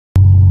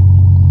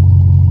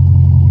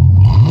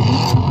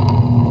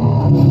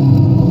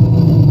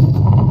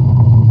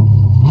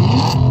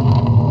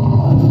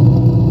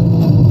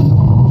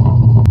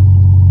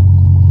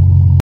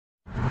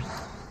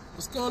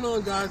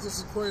guys, this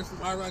is Corey from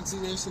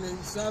IRT Nation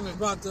 87.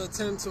 About to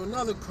attend to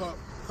another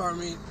car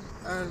meet,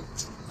 and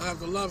I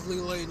have a lovely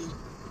lady.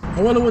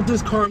 I wonder what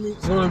this car meet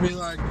is going to be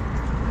like.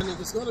 And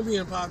it's going to be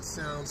in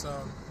Pottstown, so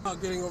I'm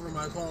getting over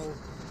my cold.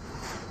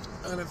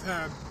 And I've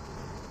had,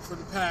 for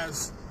the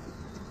past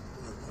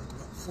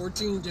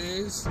 14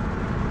 days,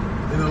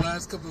 in the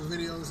last couple of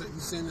videos that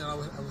you've seen, that I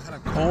had a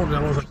cold, and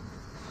I was like,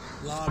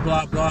 blah,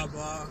 blah, blah,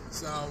 blah.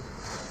 So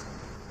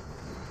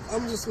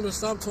I'm just going to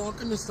stop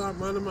talking and stop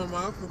running my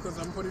mouth, because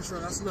I'm pretty sure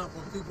that's not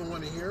what people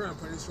want to hear. I'm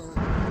pretty sure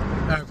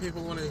that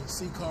people want to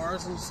see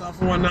cars and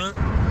stuff and whatnot.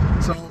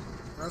 So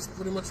that's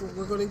pretty much what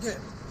we're going to get.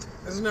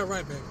 Isn't that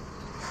right, babe?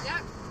 Yeah.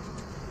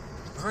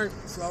 All right,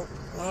 so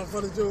without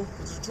further ado,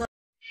 just try.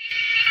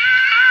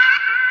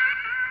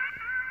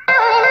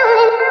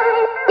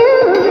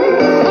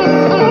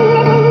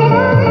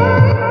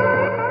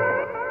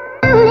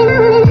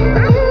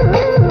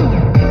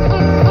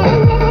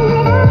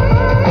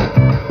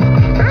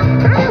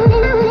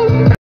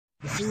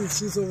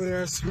 She's over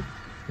there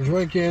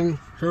drinking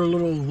her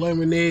little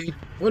lemonade.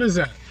 What is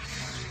that?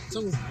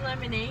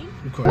 Lemonade?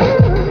 Okay.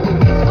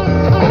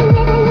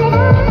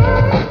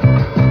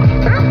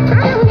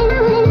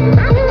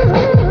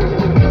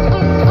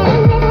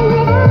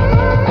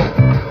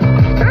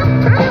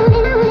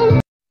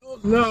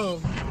 No,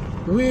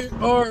 we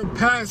are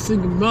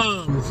passing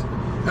moms.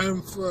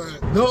 And for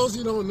those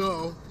who don't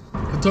know,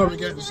 I told me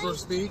to get this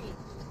first speak.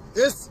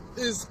 This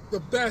is the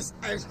best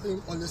ice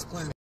cream on this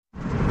planet.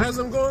 As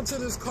I'm going to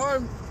this car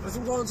meet,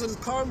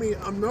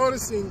 I'm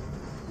noticing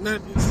that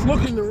it's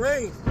looking to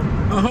rain.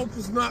 I hope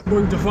it's not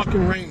going to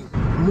fucking rain.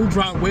 We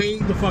drive way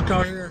the fuck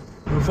out here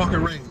and it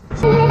fucking rain.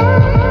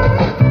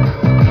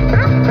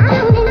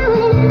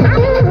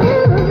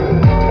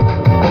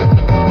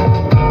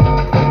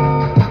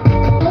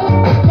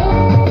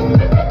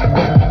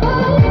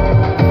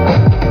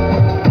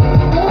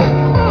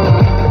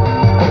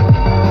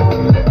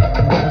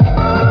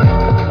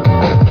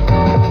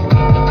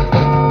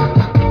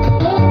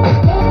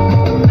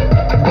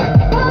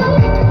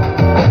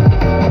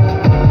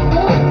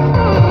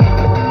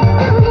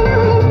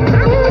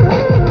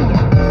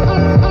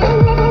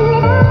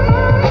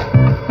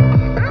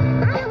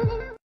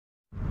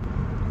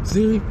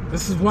 See,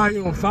 this is why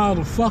you don't follow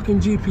the fucking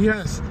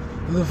GPS.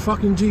 The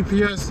fucking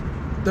GPS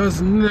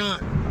does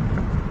not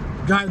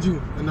guide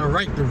you in the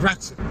right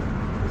direction.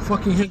 I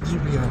fucking hate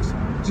GPS.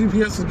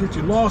 GPS will get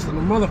you lost in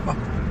the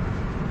motherfucker.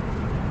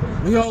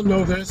 We all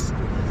know this.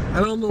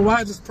 I don't know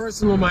why this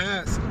person on my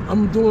ass.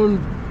 I'm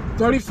doing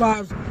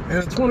 35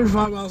 and a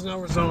 25 miles an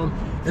hour zone,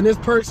 and this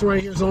person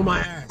right here is on my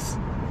ass.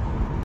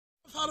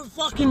 How the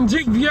fucking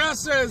GPS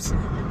says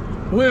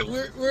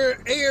we're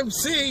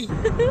AMC,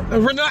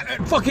 and we're not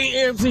at fucking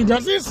AMC.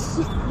 Does this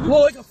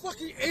look like a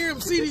fucking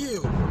AMC to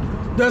you?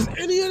 Does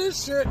any of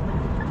this shit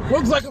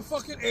look like a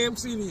fucking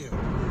AMC to you?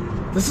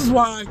 This is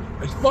why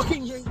I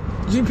fucking hate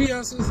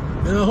GPSs,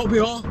 and I hope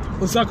you all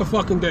will suck a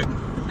fucking dick.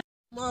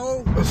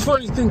 It's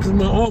funny thing, because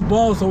my old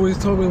boss always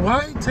told me,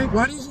 why did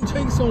you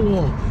take so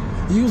long?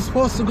 You were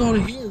supposed to go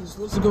to here, you were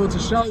supposed to go to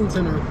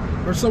Shellington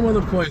or some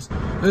other place.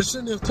 It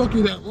shouldn't have took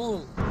you that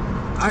long.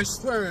 I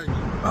swear.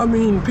 I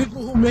mean,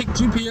 people who make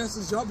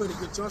GPSs, y'all better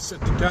get your shit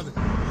together.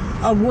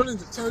 I wanted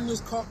to turn this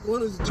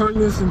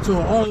into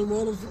an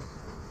automotive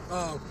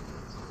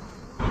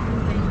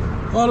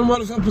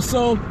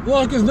episode.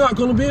 Well, it's not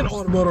going to be an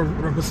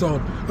automotive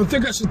episode. I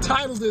think I should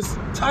title this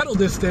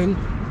thing,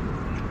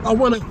 I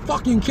want to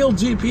fucking kill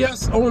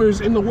GPS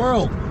owners in the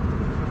world.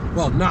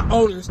 Well, not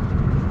owners,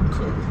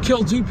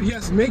 kill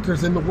GPS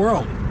makers in the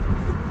world.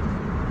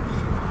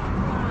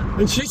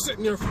 And she's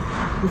sitting there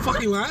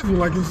fucking laughing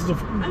like this is a...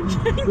 I'm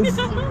getting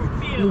so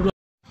confused.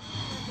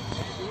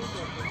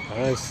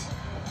 Nice.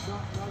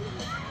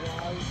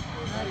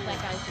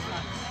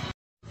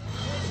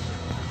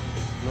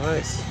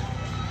 Nice.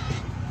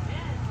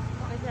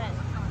 What is that?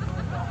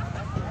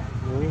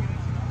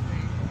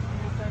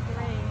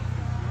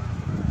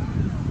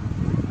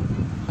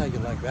 How you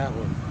like that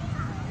one?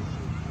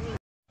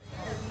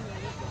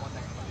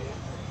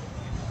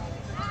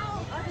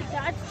 Oh, the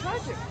Dodge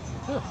Charger.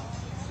 Huh.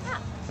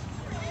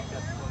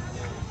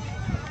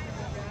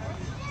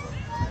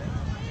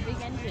 Big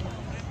engine.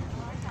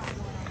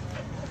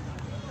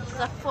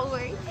 Look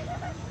forward.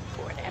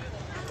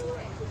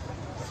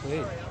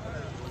 Sweet.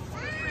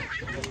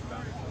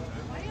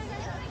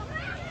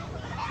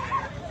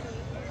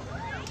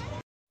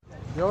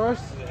 Yours?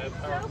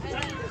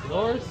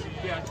 Yours?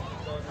 Yeah.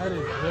 That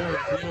is very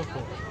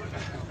beautiful.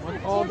 What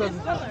all does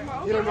it,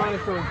 you don't mind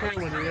if you're on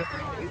camera, do you?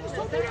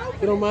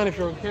 You don't mind if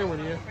you're on camera,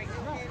 do you?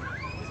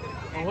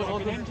 What all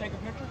does, take a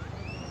picture?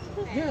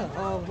 Yeah,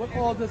 what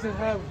all does it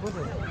have with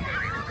it?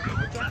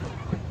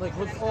 Like,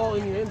 what's all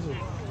in your engine?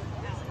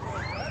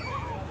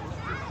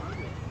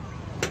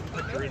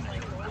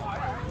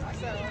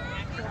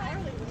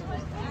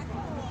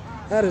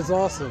 That is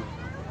awesome.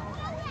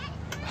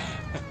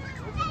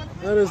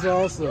 That is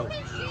awesome.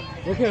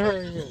 Look at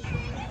her in here.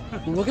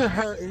 Look at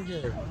her in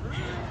here.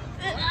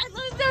 I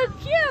look so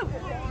cute.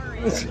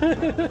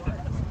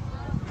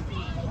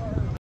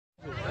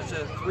 That's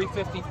it.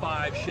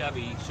 355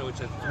 Chevy, so it's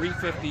a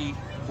 350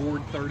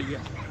 board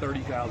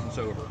 30,000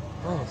 over.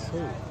 Oh,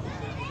 sweet.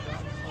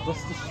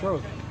 What's the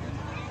stroke?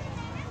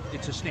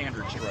 It's a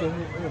standard stroke.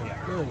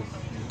 Yeah. Nice.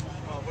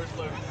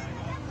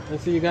 And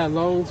so you got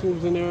long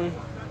tubes in there,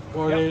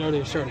 or are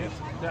they short?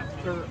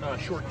 They're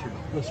short tube.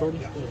 The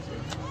shortest?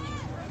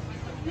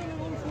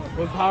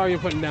 What power are you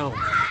putting down?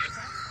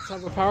 What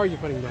type of power are you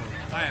putting down?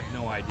 I have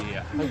no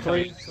idea. Like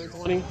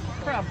 320?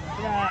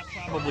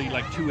 Probably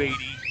like 280.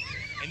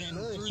 And then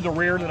through the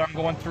rear that I'm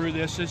going through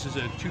this is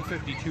a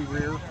 252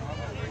 rear.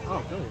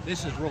 Oh, good.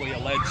 This is really a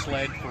lead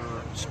sled for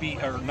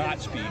speed, or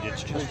not speed,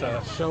 it's just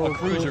a Show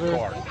cruiser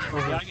car. Uh-huh.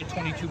 Yeah, I get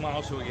 22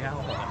 miles to a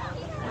gallon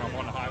when I'm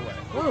on the highway.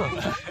 Oh,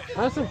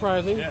 that's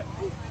surprising. Yeah.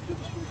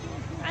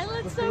 I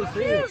look so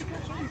cute.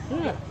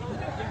 Yeah.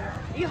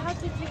 You have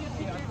to take a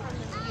picture from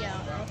the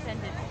I'll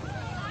send it.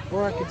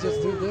 Or I could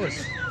just do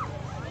this.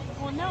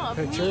 Well, no, of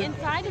Picture? me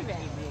inside of it.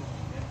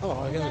 Oh,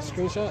 I got a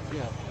screenshot?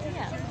 Yeah.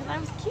 Yeah, because I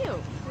was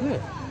cute. Yeah.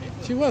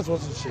 She was,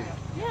 wasn't she?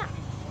 Yeah.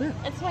 Yeah.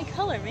 It's my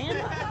color, man.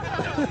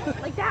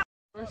 Like that.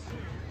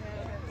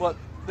 What?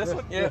 This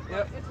one? Yeah.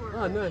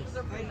 Oh, nice.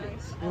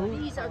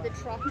 Mhm. These are the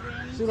truck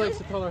rims. She likes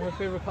the color. Her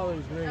favorite color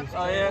is green.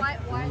 Oh, yeah? Why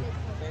are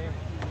they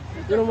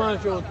You don't mind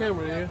if you're on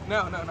camera, do you?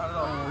 No, not at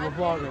all. I'm a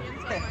vlogger.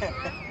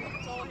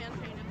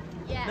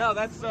 Yeah. No,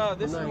 this Nice.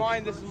 is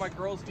mine. This is my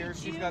girl's here.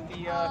 She's got the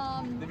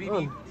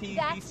VVT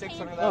V6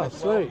 under that Oh,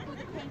 as well. sweet.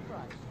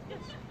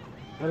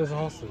 That is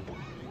awesome.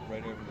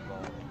 Right over the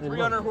ball. And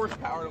 300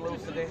 horsepower, a little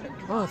sedan.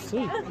 Oh,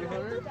 sweet.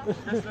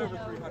 Just over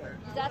 300.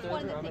 That's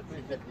one of the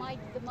things that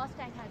the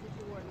Mustang has a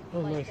door Oh,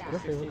 like nice. that. Your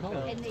favorite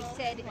color. And they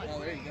said, Oh,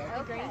 there you go.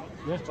 okay.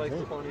 Yeah, Like the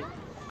great. pony. I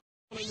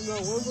want to know,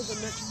 when was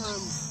the next time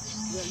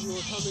that you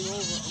were coming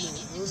over? I mean,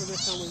 when was the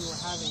next time when you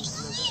were having an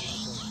event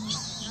like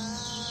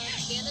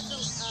this? The end of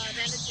June.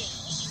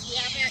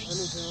 We have it. End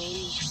of June,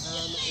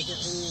 and is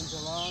there any in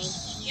July?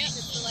 Yep,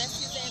 it's the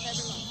last Tuesday of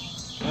every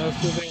month. Last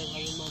Tuesday of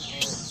every month.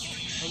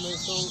 I'll make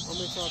sure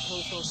I come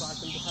so I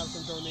can have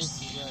some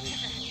donations ready.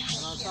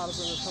 And I'll try to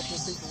bring a couple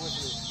of people with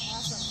me.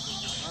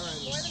 Awesome. All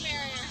right. More the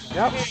merrier.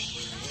 Yep.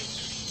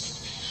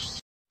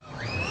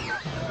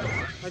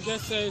 I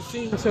guess I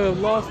seem to have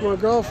lost my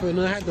girlfriend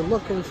and I had to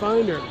look and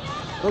find her.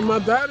 But my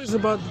battery's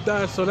about to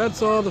die, so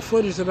that's all the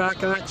footage that I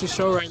can actually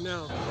show right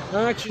now.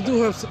 I actually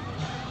do have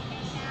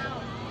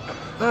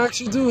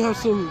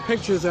some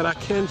pictures that I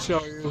can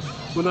show you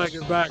when I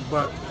get back,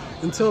 but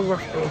until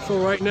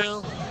right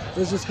now,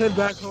 let's just head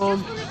back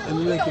home and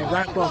then they can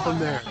wrap up from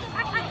there.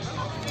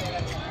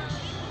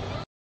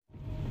 I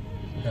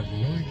have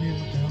no idea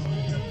what the hell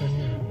happened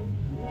here.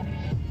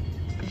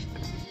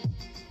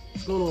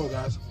 What's going on,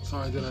 guys?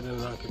 Sorry that I did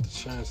not get the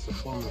chance to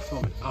film an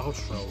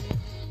outro.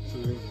 So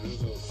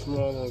there's a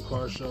small little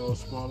car show,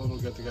 small little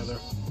get together.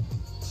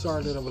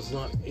 Sorry that I was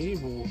not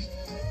able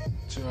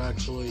to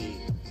actually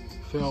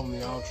film the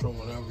outro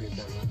and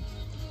everything.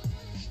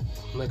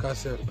 Like I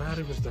said, the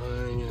battery was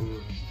dying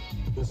and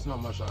there's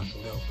not much I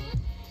can do.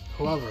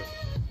 However,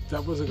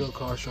 that was a good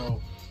car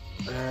show,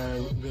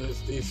 and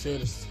they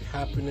said it's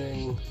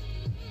happening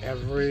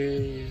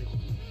every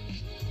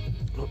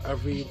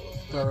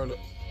third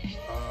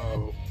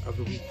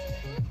week,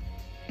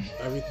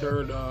 every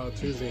third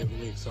Tuesday of the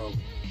week. So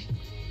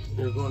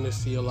you're going to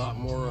see a lot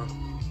more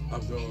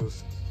of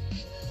those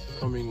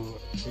coming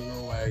to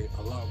your way.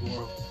 A lot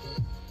more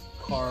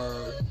car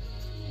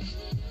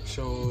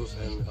shows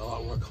and a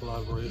lot more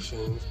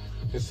collaborations.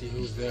 You see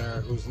who's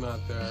there, who's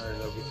not there,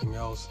 and everything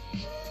else.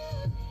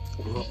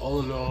 Well, all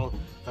in all,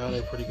 I had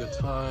a pretty good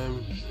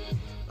time.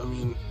 I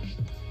mean,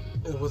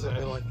 it wasn't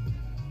like,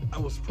 I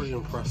was pretty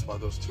impressed by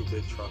those two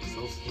big trucks.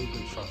 Those two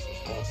big trucks was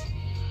awesome.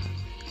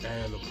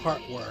 And the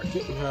part where I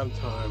didn't have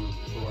time,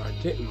 where I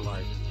didn't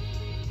like,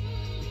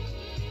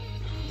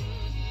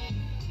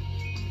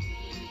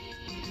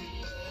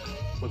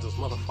 with those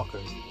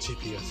motherfucking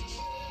GPSs.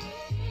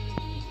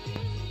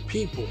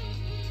 People,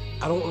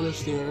 I don't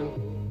understand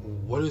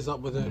what is up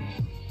with it,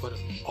 but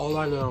all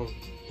I know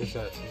is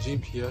that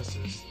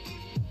GPSs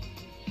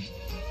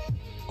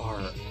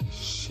are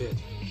shit.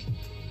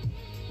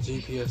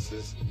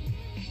 GPSs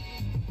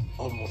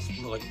almost,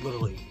 like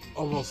literally,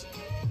 almost,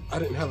 I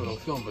didn't have it on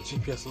film, but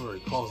GPS literally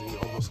calls me,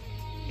 almost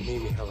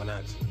made me have an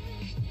accident.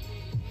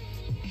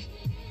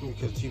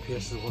 Because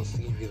GPS wants to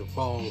give you the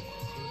wrong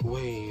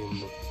way,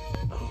 and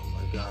oh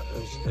my god,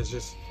 it's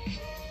just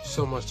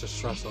so much to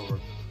stress over.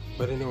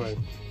 But anyway,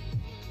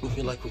 if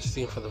you like what you're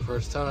seeing for the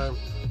first time,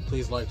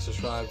 please like,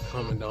 subscribe,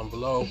 comment down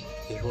below.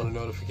 If you want a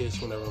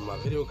notification whenever my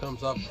video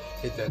comes up,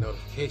 hit that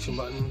notification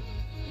button,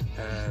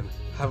 and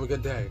have a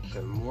good day.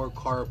 And more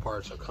car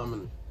parts are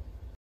coming.